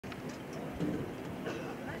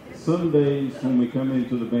Some days when we come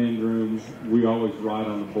into the band room, we always write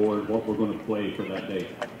on the board what we're going to play for that day.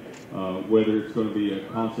 Whether it's going to be a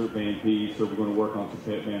concert band piece or we're going to work on some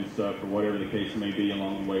pet band stuff or whatever the case may be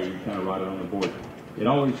along the way, we kind of write it on the board. It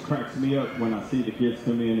always cracks me up when I see the kids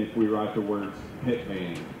come in if we write the words pet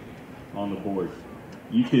band on the board.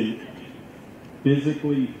 You can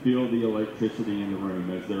physically feel the electricity in the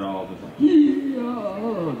room as they're all just like,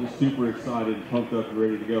 yeah, just super excited, pumped up, and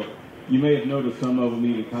ready to go. You may have noticed some of them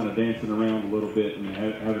even kind of dancing around a little bit and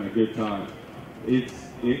having a good time. It's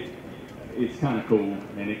kind of cool,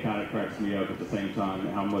 and it kind of cracks me up at the same time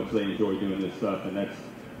how much they enjoy doing this stuff, and that's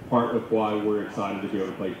part of why we're excited to be able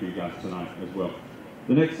to play for you guys tonight as well.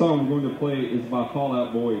 The next song we're going to play is by Fall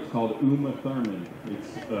Out Boy. It's called Uma Thurman.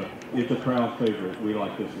 It's a crowd favorite. We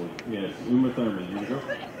like this one. Yes, Uma Thurman. Here we go.